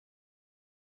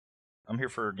I'm here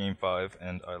for game 5,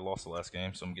 and I lost the last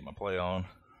game, so I'm getting my play on.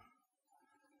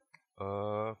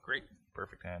 Great,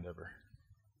 perfect hand ever.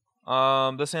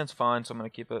 This hand's fine, so I'm gonna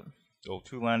keep it. So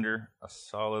 2-lander, a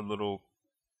solid little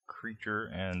creature,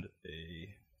 and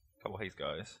a couple haste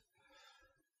guys.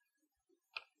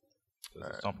 So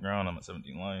right. Stomping around, I'm at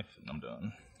 17 life, and I'm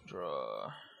done.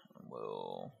 Draw. I'm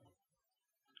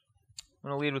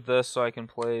gonna lead with this so I can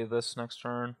play this next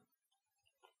turn.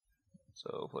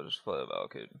 So we'll just play the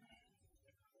Valkyrie.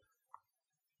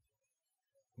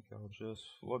 I think I'll just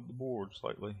flood the board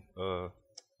slightly.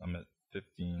 I'm at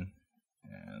 15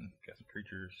 and got some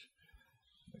creatures.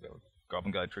 I got a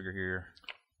Goblin Guide trigger here.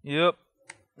 Yep.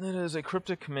 It is a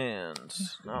cryptic command.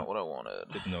 Not what I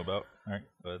wanted. Good to know about. Alright,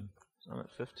 go ahead. So I'm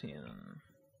at 15.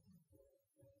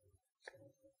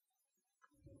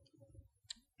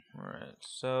 Alright,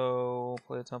 so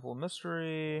play a Temple of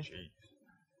Mystery. Jeez.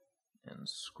 And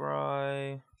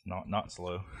Scry. Not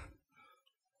slow.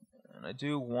 And I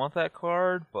do want that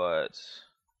card, but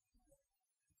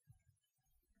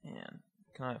man,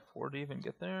 can I afford to even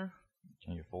get there?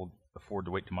 Can you afford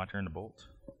to wait till my turn to bolt?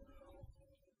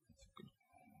 That's a good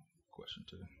question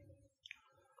too.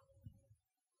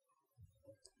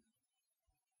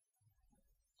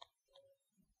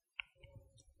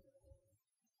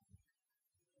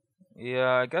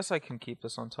 Yeah, I guess I can keep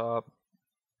this on top.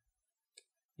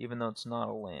 Even though it's not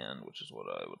a land, which is what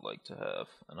I would like to have.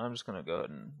 And I'm just going to go ahead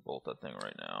and bolt that thing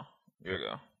right now. Here we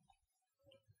go.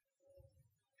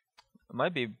 It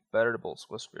might be better to bolt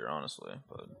Swift Spear, honestly,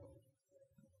 but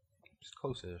just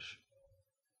close-ish.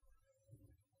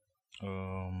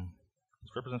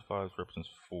 This represents 5, this represents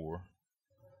 4.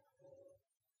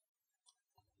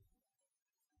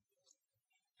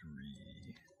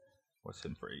 3. What's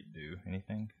him for 8 do?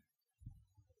 Anything?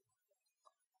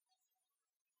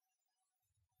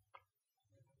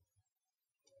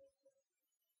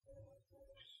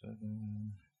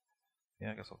 7.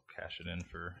 Yeah, I guess I'll cash it in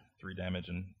for 3 damage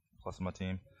and plus my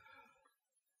team.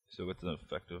 So it's an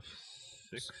effective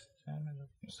 6 damage.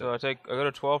 So I go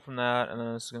to 12 from that, and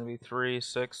then it's going to be 3,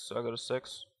 6. So I go to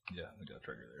 6. Yeah, I got a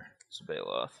trigger there. It's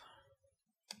Baloth.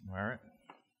 All right.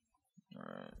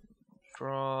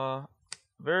 Draw.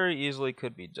 Very easily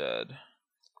could be dead.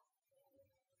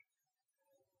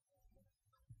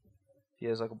 If he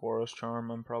has like a Boros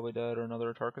Charm, I'm probably dead, or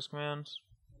another Tarkus command.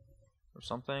 Or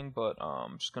something, but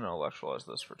I'm just gonna electrolyze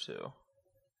this for 2.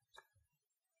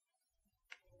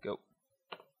 Go.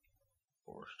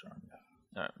 Force Charm.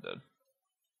 Alright, I'm dead.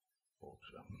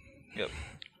 Bullshit. Yep.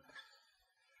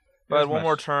 If I had one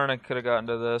more turn, I could have gotten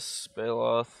to this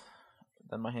Baloth.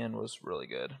 Then my hand was really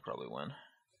good. Probably win.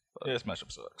 But yeah, this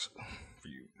matchup sucks for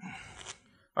you.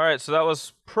 Alright, so that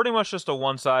was pretty much just a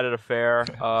one-sided affair.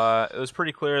 It was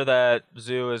pretty clear that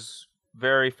Zoo is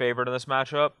very favored in this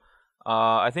matchup.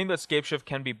 I think that Scapeshift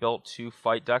can be built to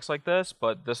fight decks like this,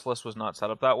 but this list was not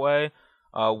set up that way.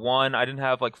 One, I didn't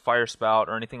have like Fire Spout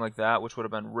or anything like that, which would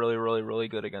have been really, really, really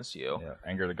good against you. Yeah,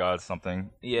 Anger of the Gods, something.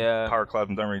 Yeah. Power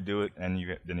Cloud don't really do it, and you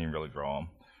didn't even really draw them.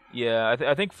 Yeah,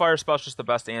 I think Fire Spout's just the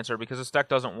best answer because this deck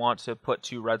doesn't want to put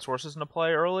 2 red sources into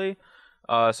play early.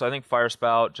 So I think Fire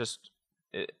Spout just,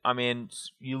 I mean,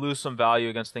 you lose some value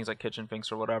against things like Kitchen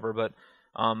Finks or whatever, but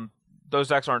those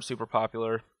decks aren't super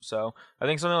popular, so I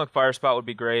think something like Fire Spout would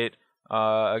be great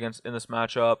in this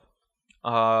matchup.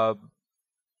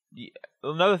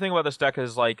 Another thing about this deck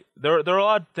is like there are a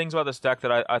lot of things about this deck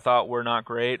that I thought were not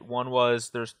great. One was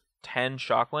there's 10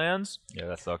 Shocklands. Yeah,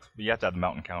 that sucks. But you have to have the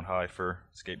mountain count high for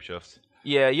Scapeshift.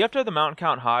 Yeah, you have to have the mountain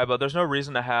count high, but there's no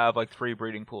reason to have like 3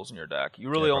 breeding pools in your deck. You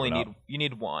really only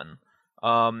need 1.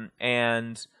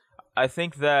 And I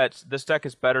think that this deck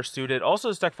is better suited. Also,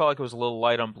 this deck felt like it was a little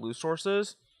light on blue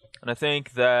sources, and I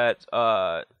think that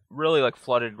really like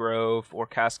Flooded Grove or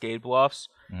Cascade Bluffs.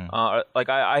 Like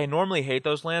I normally hate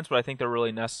those lands, but I think they're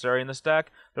really necessary in this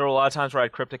deck. There were a lot of times where I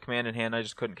had Cryptic Command in hand, and I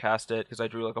just couldn't cast it because I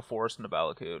drew like a Forest and a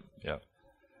Valakut. Yeah.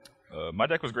 My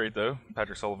deck was great though.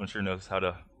 Patrick Sullivan sure knows how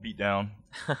to beat down.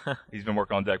 He's been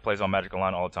working on deck, plays on Magic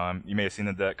Online all the time. You may have seen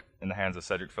the deck in the hands of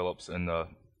Cedric Phillips in the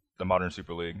Modern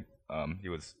Super League. He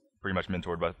was pretty much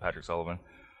mentored by Patrick Sullivan.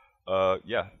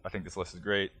 Yeah, I think this list is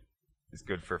great. It's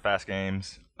good for fast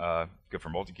games, good for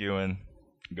multi-queuing,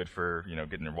 good for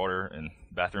getting your water and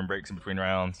bathroom breaks in between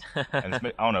rounds. And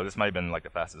I don't know, this might have been like the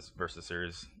fastest versus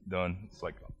series done. It's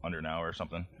like under an hour or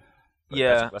something. But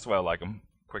yeah, that's why I like them,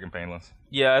 quick and painless.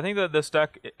 Yeah, I think that this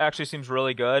deck actually seems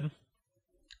really good.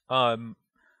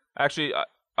 Actually,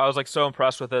 I was like so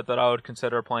impressed with it that I would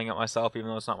consider playing it myself, even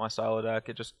though it's not my style of deck.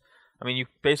 It just, I mean, you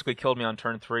basically killed me on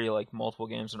turn 3 like multiple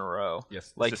games in a row.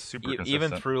 Yes, like just super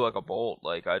even through like a bolt.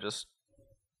 Like I just,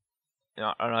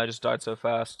 I don't know, I just died so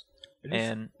fast.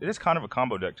 It is kind of a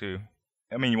combo deck too.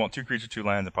 I mean, you want 2 creatures, 2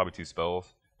 lands, and probably 2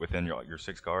 spells within your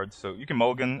 6 cards. So you can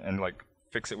mulligan and like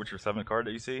fix it with your 7th card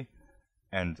that you see,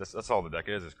 and that's all the deck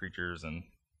is creatures and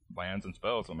lands and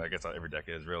spells. I mean, I guess every deck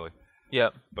is really. Yeah.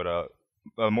 But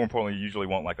more importantly, you usually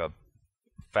want like a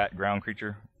fat ground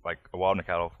creature, like a Wild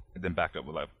Nacatl, and then backed up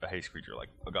with like a haste creature, like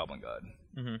a Goblin God.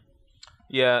 Mm-hmm.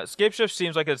 Yeah, Scapeshift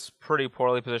seems like it's pretty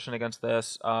poorly positioned against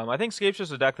this. I think Scapeshift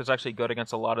is a deck that's actually good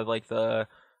against a lot of like the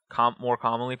more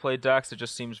commonly played decks. It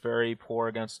just seems very poor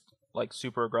against like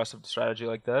super aggressive strategy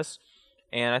like this.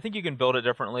 And I think you can build it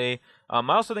differently. I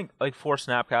also think like 4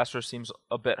 Snapcaster seems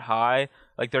a bit high.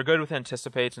 Like they're good with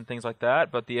anticipates and things like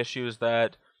that, but the issue is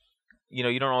that you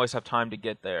don't always have time to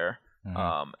get there.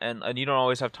 Mm-hmm. And you don't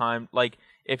always have time. Like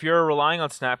if you're relying on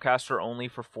Snapcaster only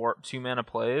for 2 mana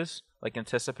plays, like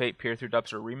Anticipate, Peer Through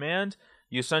Depths, or Remand,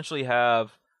 you essentially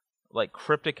have like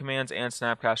Cryptic Commands and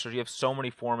Snapcasters. You have so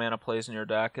many 4 mana plays in your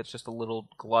deck. It's just a little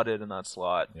glutted in that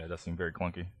slot. Yeah, that seems very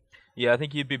clunky. Yeah, I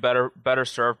think you'd be better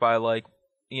served by like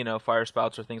Fire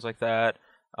Spouts or things like that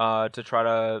to try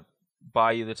to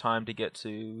buy you the time to get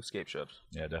to Scapeshift.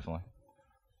 Yeah, definitely.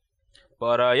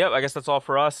 But yeah, I guess that's all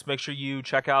for us. Make sure you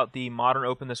check out the Modern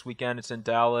Open this weekend. It's in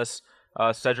Dallas.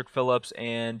 Cedric Phillips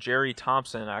and Jerry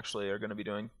Thompson actually are going to be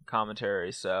doing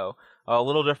commentary. So a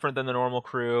little different than the normal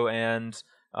crew. And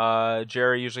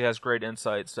Jerry usually has great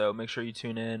insight. So make sure you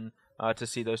tune in to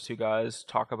see those 2 guys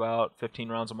talk about 15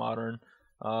 rounds of Modern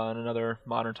and another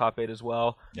Modern top 8 as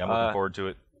well. Yeah, I'm looking forward to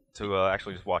it. To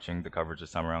actually just watching the coverage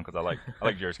this time around because I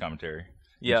like Jerry's commentary.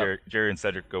 Yeah, Jerry and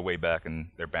Cedric go way back,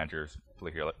 and their banter is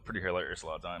pretty hilarious a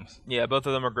lot of times. Yeah, both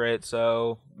of them are great,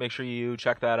 so make sure you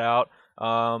check that out.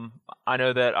 I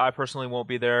know that I personally won't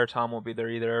be there, Tom won't be there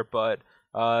either, but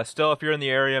still, if you're in the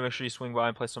area, make sure you swing by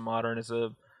and play some Modern. It's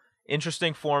a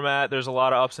interesting format. There's a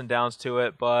lot of ups and downs to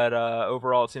it, but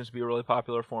overall, it seems to be a really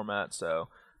popular format. So,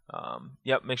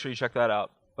 yep, make sure you check that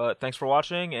out. But thanks for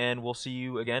watching, and we'll see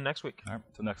you again next week. All right,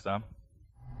 until next time.